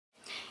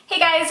Hey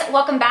guys,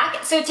 welcome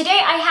back. So today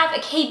I have a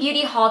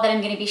K-Beauty haul that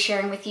I'm going to be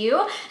sharing with you.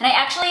 And I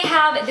actually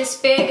have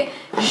this big,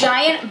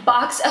 giant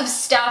box of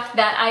stuff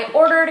that I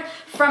ordered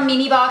from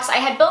memebox. I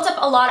had built up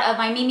a lot of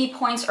my Meme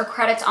points or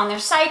credits on their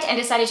site and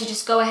decided to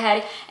just go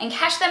ahead and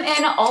cash them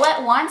in all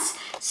at once.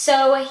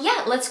 So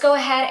yeah, let's go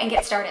ahead and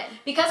get started.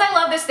 Because I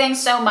love this thing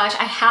so much,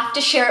 I have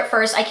to share it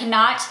first. I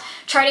cannot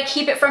try to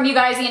keep it from you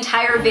guys the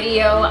entire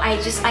video. I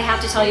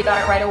have to tell you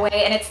about it right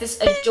away. And it's this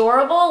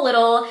adorable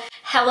little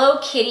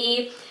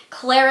HelloKitty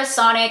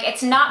Clarisonic.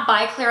 It's not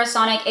by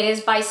Clarisonic, it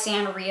is by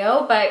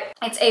Sanrio, but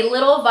it's a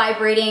little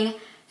vibrating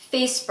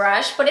face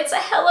brush, but it's a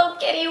Hello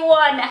Kitty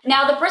one.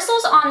 Now the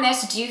bristles on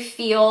this do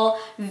feel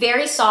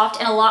very soft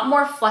and a lot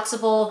more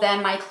flexible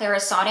than my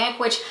Clarisonic,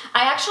 which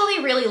I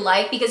actually really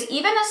like because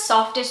even the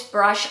softest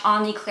brush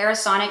on the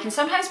Clarisonic can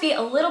sometimes be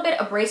a little bit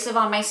abrasive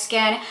on my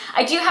skin.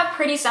 I do have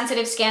pretty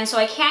sensitive skin, so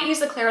I can't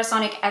use the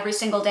Clarisonic every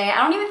single day.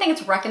 I don't even think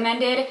it's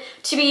recommended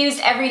to be used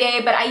every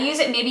day, but I use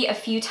it maybe a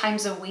few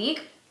times a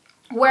week.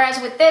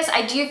 Whereas with this,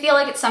 I do feel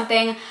like it's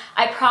something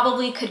I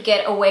probably could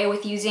get away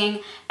with using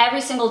every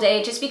single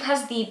day just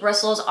because the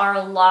bristles are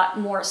a lot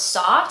more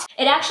soft.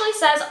 It actually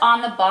says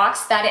on the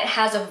box that it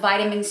has a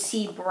vitamin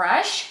C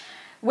brush,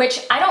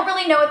 which I don't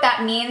really know what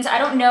that means. I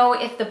don't know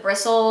if the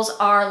bristles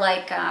are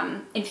like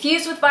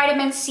infused with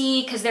vitamin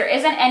C because there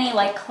isn't any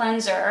like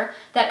cleanser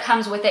that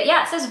comes with it.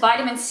 Yeah, it says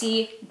vitamin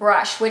C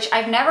brush, which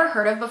I've never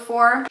heard of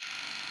before.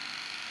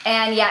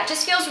 And yeah, it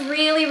just feels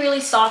really, really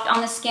soft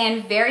on the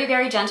skin, very,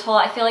 very gentle.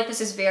 I feel like this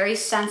is very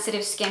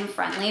sensitive skin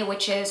friendly,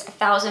 which is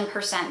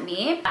 1000%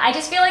 me. I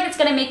just feel like it's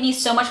gonna make me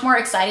so much more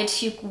excited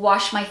to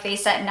wash my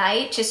face at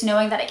night, just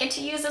knowing that I get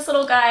to use this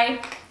little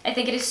guy. I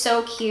think it is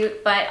so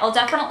cute, but I'll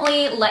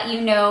definitely let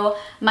you know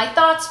my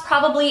thoughts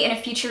probably in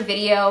a future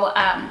video,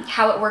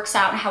 how it works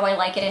out and how I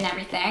like it and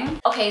everything.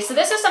 Okay, so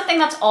this is something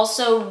that's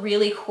also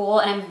really cool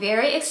and I'm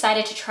very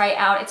excited to try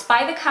out. It's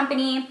by the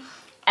company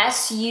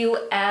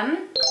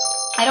Sebum.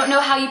 I don't know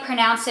how you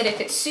pronounce it, if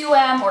it's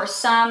Suem or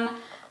Sum,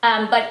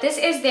 but this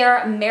is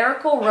their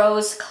Miracle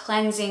Rose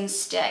Cleansing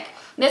Stick.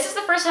 This is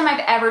the first time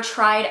I've ever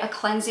tried a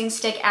cleansing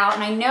stick out,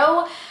 and I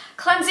know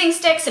cleansing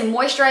sticks and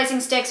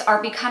moisturizing sticks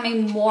are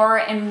becoming more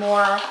and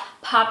more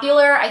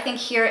popular, I think,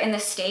 here in the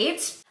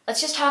States.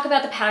 Let's just talk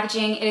about the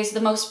packaging. It is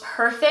the most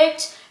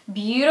perfect,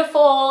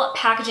 beautiful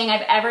packaging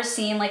I've ever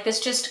seen. Like, this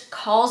just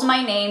calls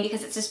my name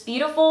because it's this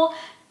beautiful,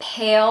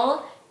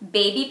 pale,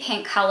 baby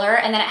pink color,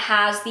 and then it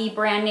has the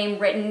brand name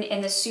written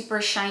in the super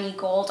shiny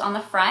gold on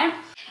the front.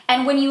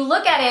 And when you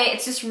look at it,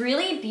 it's this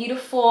really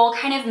beautiful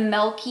kind of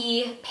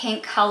milky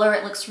pink color.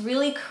 It looks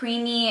really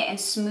creamy and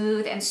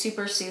smooth and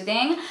super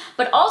soothing.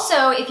 But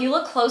also, if you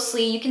look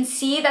closely, you can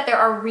see that there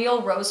are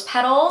real rose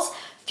petals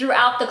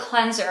throughout the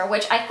cleanser,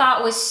 which I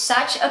thought was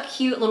such a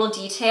cute little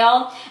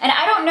detail. And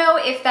I don't know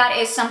if that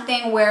is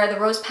something where the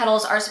rose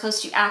petals are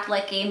supposed to act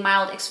like a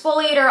mild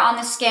exfoliator on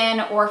the skin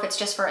or if it's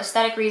just for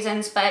aesthetic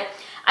reasons, but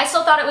I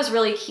still thought it was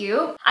really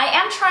cute. I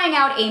am trying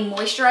out a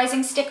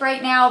moisturizing stick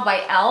right now by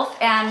e.l.f.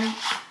 and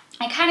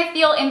I kind of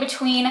feel in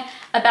between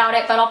about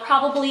it, but I'll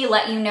probably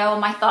let you know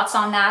my thoughts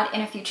on that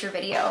in a future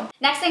video.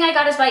 Next thing I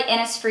got is by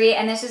Innisfree,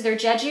 and this is their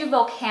Jeju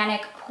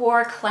Volcanic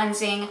Pore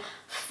Cleansing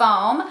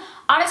Foam.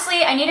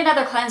 Honestly, I need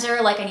another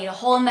cleanser, like I need a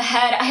hole in the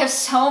head. I have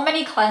so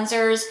many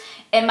cleansers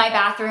in my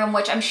bathroom,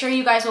 which I'm sure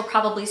you guys will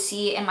probably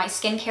see in my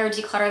skincare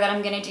declutter that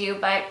I'm gonna do,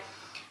 but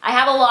I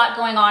have a lot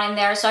going on in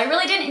there, so I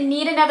really didn't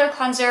need another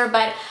cleanser,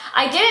 but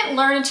I didn't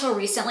learn until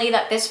recently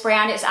that this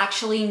brand is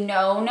actually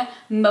known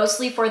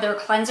mostly for their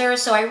cleansers,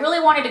 so I really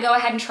wanted to go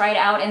ahead and try it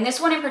out, and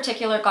this one in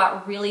particular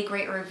got really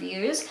great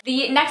reviews.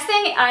 The next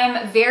thing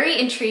I'm very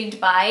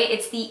intrigued by,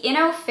 it's the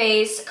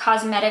Inoface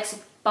Cosmetics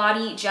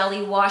Body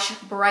Jelly Wash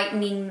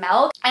Brightening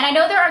Milk. And I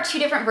know there are two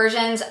different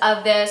versions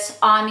of this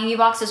on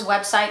memebox's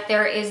website.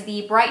 There is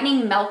the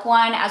brightening milk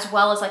one as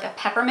well as like a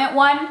peppermint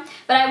one.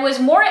 But I was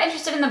more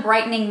interested in the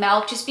brightening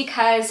milk just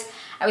because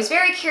I was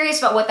very curious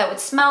about what that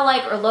would smell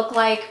like or look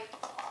like.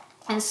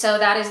 And so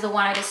that is the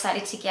one I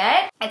decided to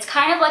get. It's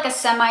kind of like a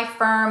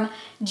semi-firm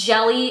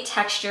jelly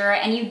texture,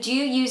 and you do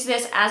use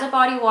this as a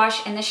body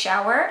wash in the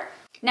shower.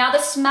 Now the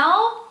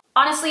smell,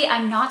 honestly,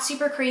 I'm not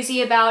super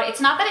crazy about. It's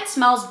not that it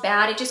smells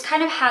bad, it just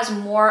kind of has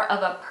more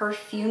of a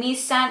perfumey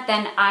scent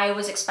than I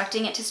was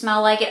expecting it to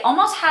smell like. It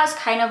almost has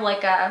kind of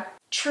like a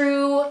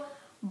true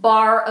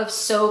bar of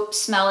soap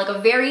smell, like a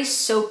very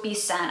soapy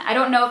scent. I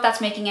don't know if that's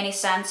making any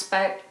sense,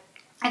 but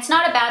it's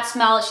not a bad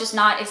smell. It's just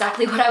not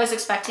exactly what I was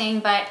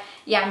expecting. But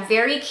yeah, I'm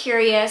very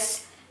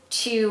curious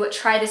to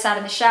try this out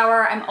in the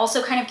shower. I'm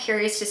also kind of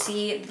curious to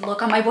see the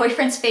look on my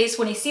boyfriend's face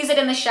when he sees it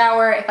in the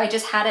shower, if I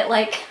just had it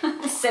like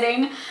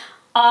sitting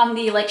on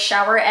the like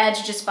shower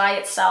edge just by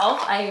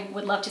itself. I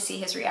would love to see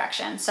his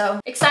reaction. So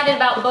excited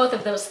about both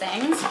of those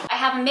things. I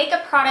have a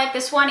makeup product.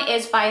 This one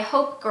is by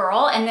Hope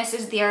Girl, and this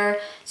is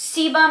their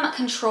Sebum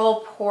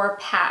Control Pore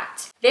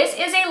Pact. This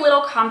is a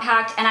little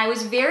compact, and I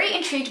was very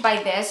intrigued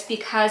by this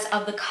because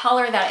of the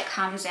color that it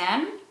comes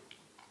in.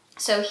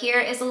 So here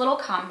is a little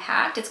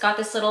compact. It's got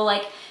this little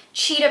like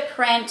cheetah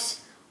print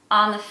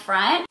on the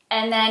front.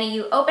 And then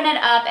you open it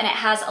up and it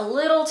has a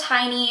little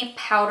tiny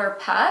powder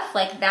puff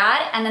like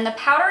that. And then the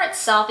powder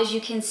itself, as you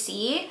can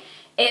see,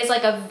 is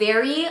like a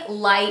very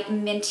light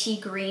minty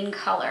green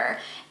color.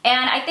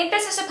 And I think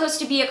this is supposed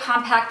to be a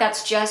compact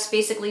that's just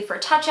basically for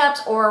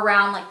touch-ups or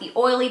around like the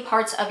oily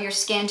parts of your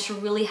skin to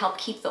really help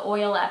keep the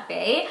oil at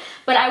bay.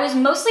 But I was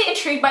mostly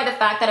intrigued by the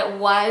fact that it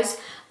was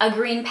a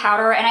green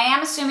powder, and I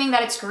am assuming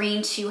that it's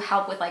green to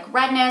help with like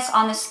redness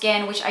on the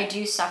skin, which I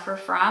do suffer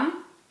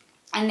from.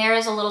 And there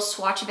is a little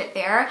swatch of it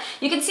there.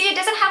 You can see it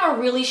doesn't have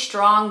a really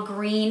strong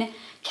green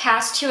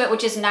cast to it,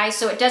 which is nice.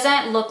 So it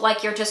doesn't look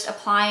like you're just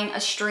applying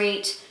a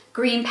straight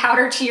green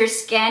powder to your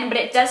skin, but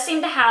it does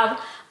seem to have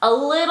a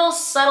little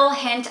subtle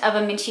hint of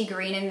a minty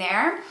green in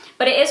there.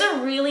 But it is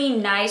a really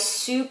nice,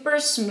 super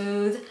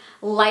smooth,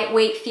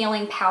 lightweight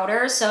feeling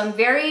powder. So I'm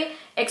very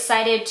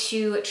excited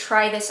to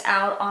try this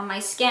out on my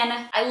skin.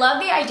 I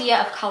love the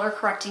idea of color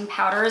correcting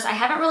powders. I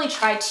haven't really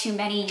tried too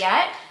many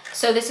yet.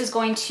 So this is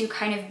going to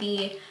kind of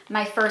be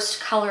my first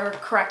color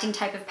correcting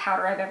type of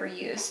powder I've ever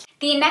used.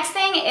 The next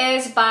thing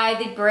is by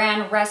the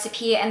brand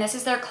Recipe, and this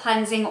is their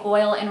cleansing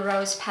oil in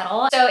rose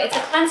petal. So it's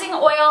a cleansing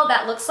oil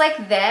that looks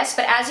like this,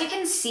 but as you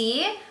can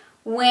see,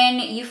 when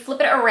you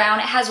flip it around,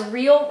 it has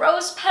real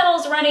rose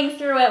petals running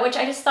through it, which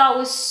I just thought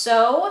was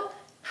so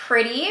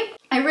pretty.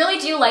 I really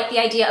do like the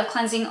idea of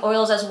cleansing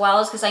oils as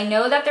well, because I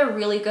know that they're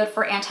really good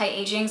for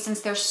anti-aging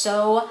since they're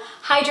so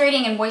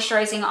hydrating and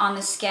moisturizing on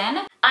the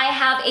skin. I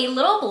have a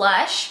little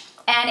blush,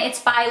 and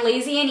it's by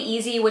Lazy and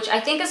Easy, which I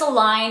think is a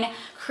line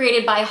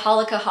created by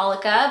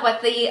Holika,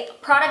 but the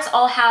products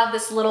all have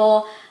this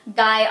little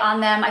guy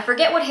on them. I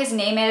forget what his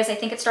name is. I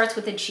think it starts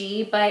with a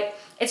G, but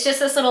it's just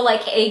this little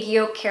like egg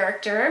yolk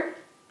character.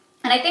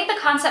 And I think the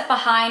concept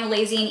behind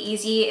Lazy and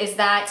Easy is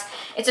that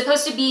it's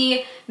supposed to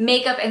be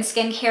makeup and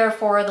skincare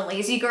for the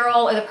lazy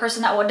girl or the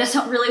person that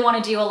doesn't really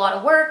want to do a lot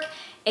of work,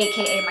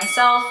 aka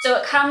myself. So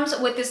it comes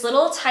with this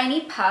little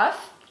tiny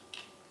puff.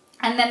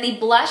 And then the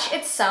blush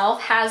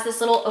itself has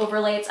this little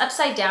overlay. It's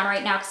upside down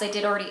right now because I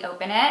did already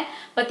open it.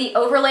 But the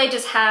overlay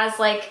just has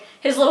like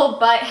his little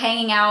butt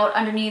hanging out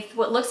underneath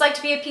what looks like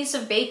to be a piece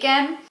of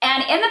bacon.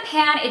 And in the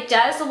pan, it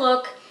does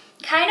look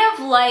kind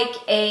of like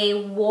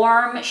a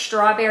warm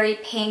strawberry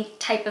pink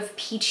type of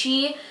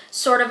peachy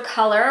sort of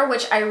color,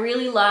 which I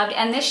really loved.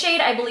 And this shade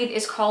I believe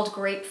is called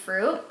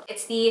Grapefruit.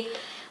 It's the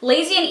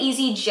Lazy and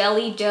Easy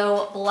Jelly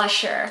Dough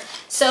Blusher.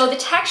 So the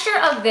texture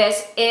of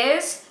this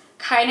is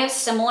kind of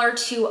similar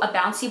to a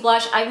bouncy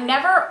blush. I've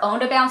never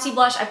owned a bouncy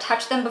blush. I've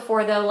touched them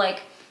before though,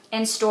 like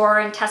in store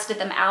and tested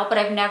them out, but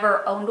I've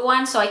never owned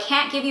one. So I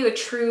can't give you a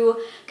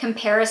true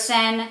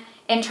comparison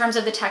in terms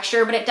of the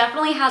texture, but it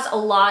definitely has a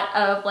lot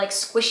of like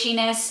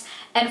squishiness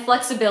and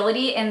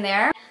flexibility in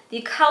there.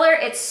 The color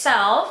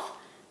itself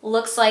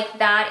looks like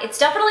that. It's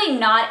definitely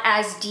not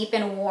as deep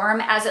and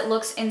warm as it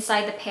looks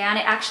inside the pan.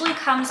 It actually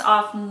comes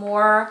off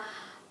more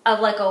of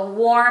like a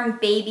warm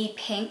baby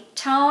pink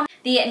tone.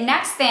 The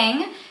next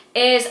thing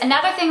is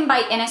another thing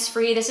by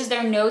Innisfree. This is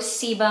their No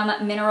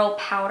Sebum Mineral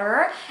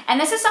Powder. And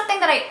this is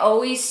something that I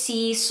always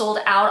see sold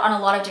out on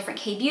a lot of different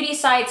K-beauty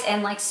sites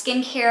and like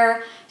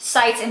skincare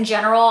sites in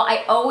general.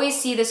 I always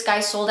see this guy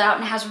sold out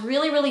and has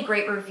really, really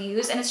great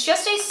reviews. And it's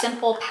just a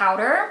simple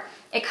powder.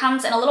 It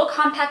comes in a little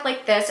compact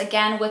like this,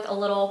 again with a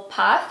little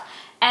puff.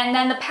 And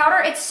then the powder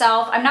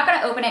itself, I'm not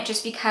gonna open it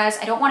just because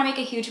I don't wanna make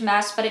a huge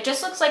mess, but it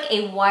just looks like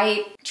a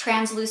white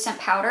translucent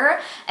powder.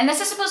 And this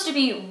is supposed to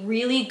be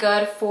really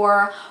good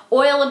for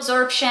oil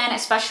absorption,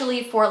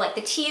 especially for like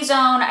the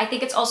T-zone. I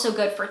think it's also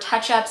good for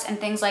touch-ups and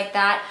things like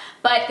that.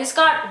 But this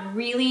got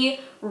really,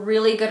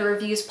 really good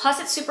reviews.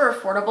 Plus it's super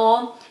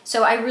affordable.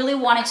 So I really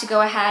wanted to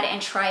go ahead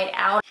and try it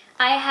out.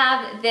 I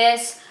have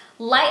this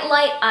Light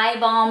Eye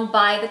Balm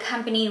by the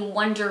company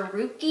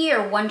WonderRuci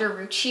or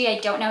WonderRuci. I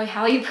don't know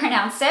how you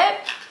pronounce it.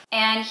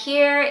 And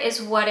here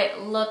is what it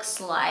looks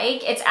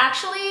like. It's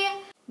actually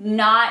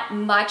not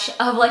much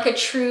of like a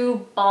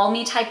true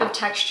balmy type of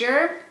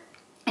texture.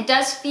 It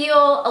does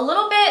feel a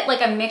little bit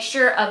like a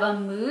mixture of a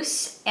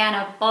mousse and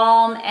a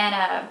balm and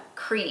a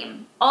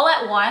cream all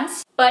at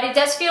once, but it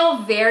does feel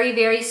very,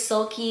 very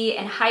silky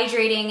and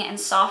hydrating and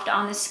soft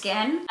on the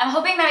skin. I'm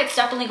hoping that it's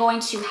definitely going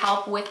to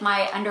help with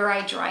my under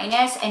eye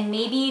dryness and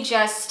maybe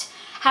just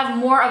have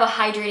more of a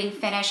hydrating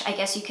finish, I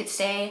guess you could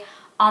say,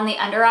 on the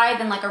under eye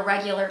than like a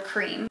regular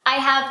cream. I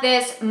have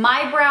this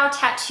My Brow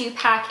Tattoo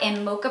Pack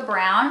in Mocha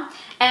Brown,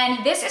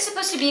 and this is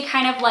supposed to be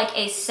kind of like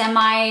a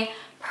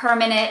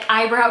semi-permanent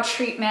eyebrow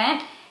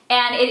treatment.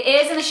 And it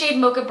is in the shade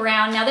Mocha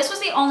Brown. Now this was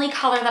the only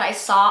color that I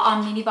saw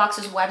on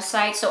Minibox's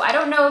website, so I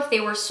don't know if they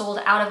were sold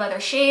out of other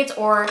shades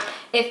or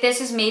if this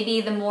is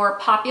maybe the more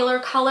popular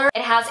color.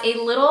 It has a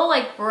little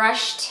like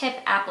brush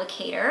tip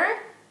applicator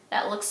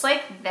that looks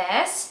like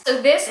this.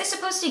 So this is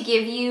supposed to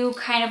give you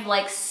kind of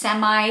like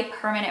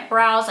semi-permanent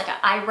brows, like an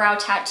eyebrow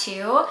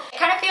tattoo. I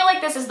kind of feel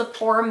like this is the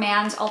poor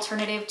man's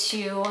alternative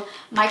to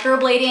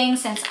microblading,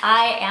 since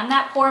I am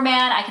that poor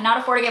man. I cannot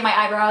afford to get my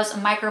eyebrows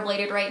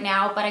microbladed right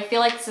now, but I feel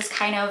like this is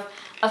kind of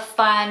a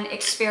fun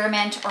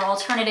experiment or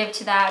alternative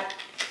to that.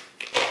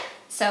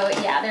 So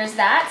yeah, there's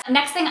that.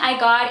 Next thing I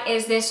got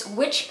is this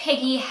Witch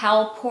Piggy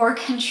Hell Pore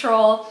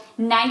Control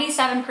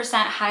 97%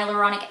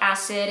 hyaluronic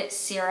acid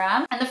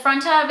serum. And the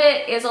front of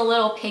it is a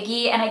little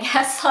piggy, and I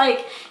guess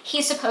like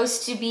he's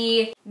supposed to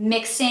be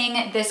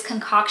mixing this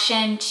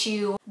concoction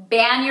to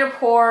ban your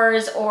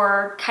pores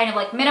or kind of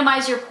like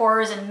minimize your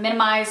pores and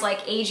minimize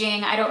like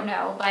aging. I don't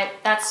know, but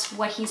that's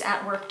what he's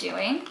at work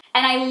doing.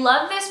 And I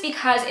love this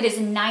because it is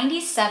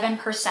 97%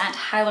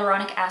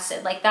 hyaluronic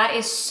acid. Like that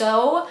is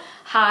so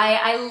high.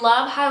 I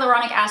love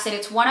hyaluronic acid.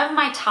 It's one of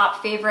my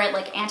top favorite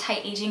like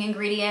anti-aging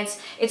ingredients.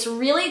 It's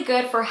really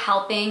good for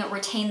helping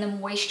retain the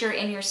moisture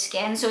in your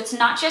skin. So it's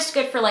not just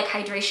good for like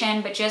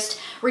hydration, but just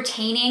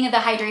retaining the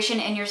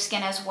hydration in your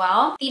skin as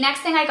well. The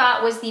next thing I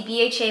got was the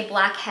BHA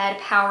Blackhead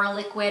Power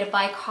Liquid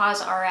by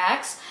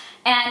CosRX.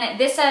 And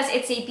this says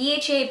it's a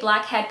BHA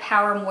Blackhead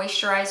Power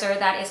Moisturizer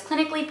that is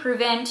clinically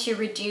proven to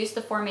reduce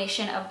the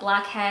formation of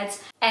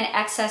blackheads and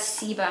excess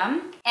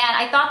sebum. And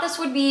I thought this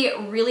would be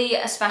really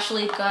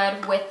especially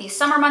good with the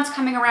summer months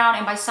coming around.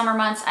 And by summer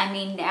months, I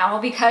mean now,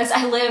 because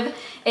I live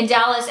in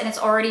Dallas and it's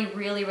already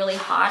really, really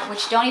hot,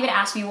 which don't even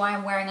ask me why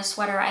I'm wearing a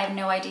sweater. I have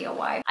no idea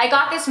why. I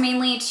got this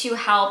mainly to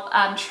help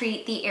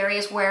treat the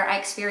areas where I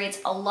experience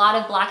a lot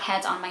of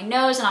blackheads on my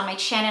nose and on my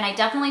chin. And I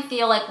definitely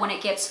feel like when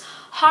it gets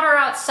hotter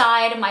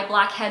outside, my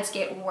blackheads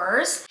get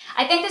worse.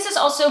 I think this is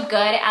also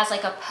good as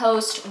like a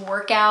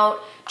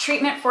post-workout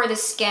treatment for the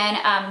skin,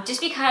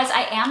 just because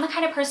I am the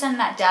kind of person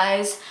that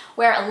does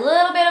wear a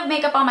little bit of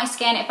makeup on my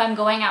skin if I'm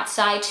going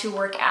outside to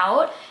work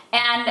out.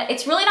 And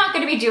it's really not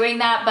good to be doing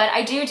that, but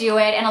I do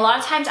it. And a lot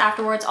of times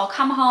afterwards, I'll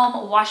come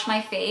home, wash my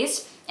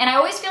face, and I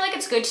always feel like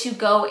it's good to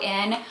go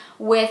in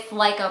with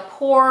like a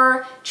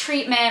pore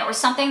treatment or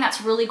something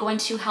that's really going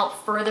to help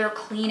further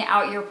clean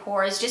out your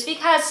pores, just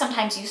because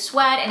sometimes you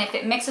sweat, and if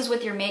it mixes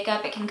with your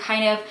makeup, it can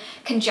kind of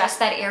congest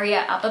that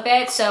area up a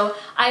bit. So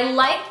I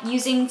like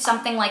using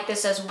something like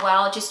this as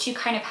well, just to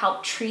kind of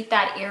help treat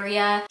that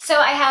area. So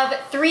I have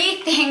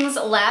 3 things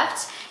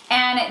left.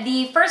 And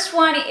the first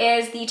one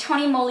is the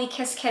Tony Moly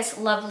Kiss Kiss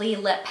Lovely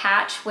Lip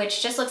Patch,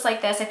 which just looks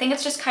like this. I think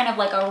it's just kind of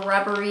like a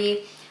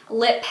rubbery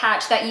lip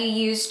patch that you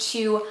use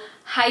to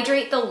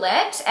hydrate the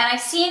lips. And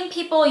I've seen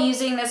people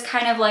using this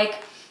kind of like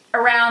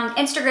around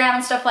Instagram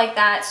and stuff like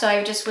that, so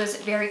I just was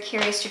very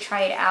curious to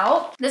try it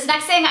out. This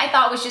next thing I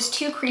thought was just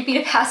too creepy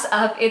to pass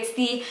up. It's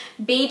the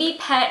Baby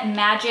Pet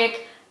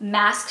Magic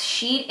Mask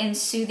Sheet in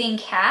Soothing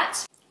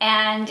Cat.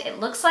 And it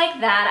looks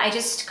like that. I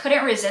just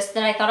couldn't resist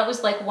it. I thought it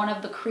was like one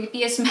of the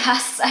creepiest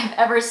masks I've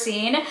ever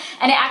seen.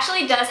 And it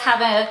actually does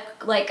have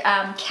a like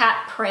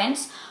cat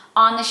print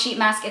on the sheet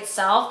mask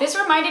itself. This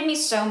reminded me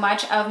so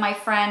much of my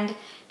friend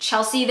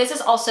Chelsea. This is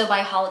also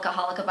by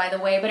HelloKitty, by the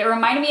way, but it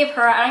reminded me of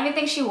her. I don't even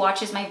think she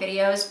watches my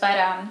videos,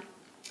 but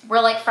we're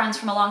like friends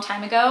from a long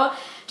time ago,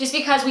 just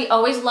because we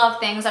always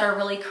love things that are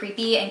really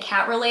creepy and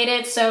cat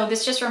related. So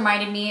this just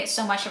reminded me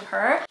so much of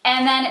her.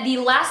 And then the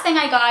last thing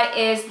I got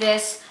is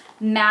this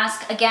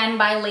mask, again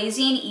by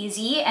Lazy and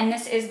Easy, and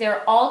this is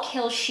their All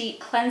Kill Sheet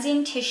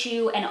Cleansing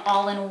Tissue and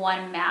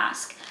All-in-One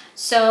Mask.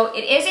 So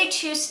it is a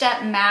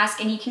 2-step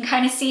mask, and you can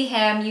kind of see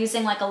him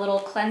using like a little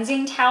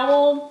cleansing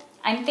towel.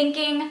 I'm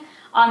thinking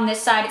on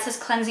this side it says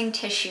cleansing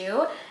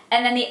tissue,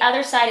 and then the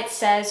other side it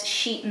says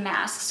sheet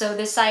mask. So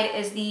this side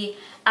is the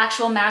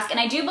actual mask, and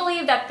I do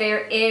believe that there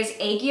is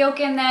egg yolk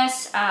in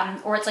this,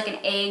 or it's like an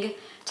egg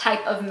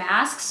type of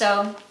mask.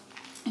 So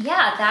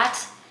yeah,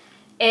 that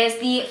is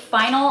the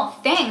final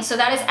thing. So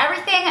that is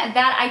everything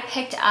that I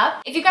picked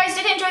up. If you guys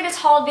did enjoy this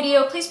haul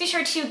video, please be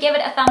sure to give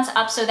it a thumbs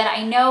up so that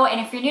I know. And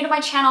if you're new to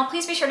my channel,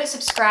 please be sure to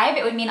subscribe.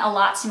 It would mean a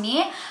lot to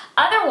me.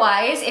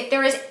 Otherwise, if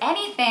there is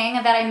anything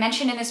that I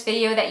mentioned in this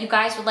video that you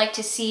guys would like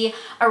to see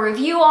a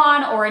review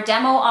on or a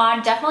demo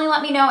on, definitely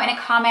let me know in a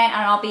comment,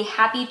 and I'll be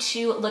happy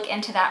to look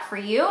into that for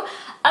you.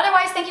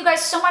 Otherwise, thank you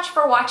guys so much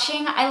for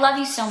watching. I love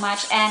you so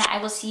much, and I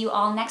will see you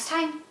all next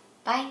time.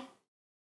 Bye.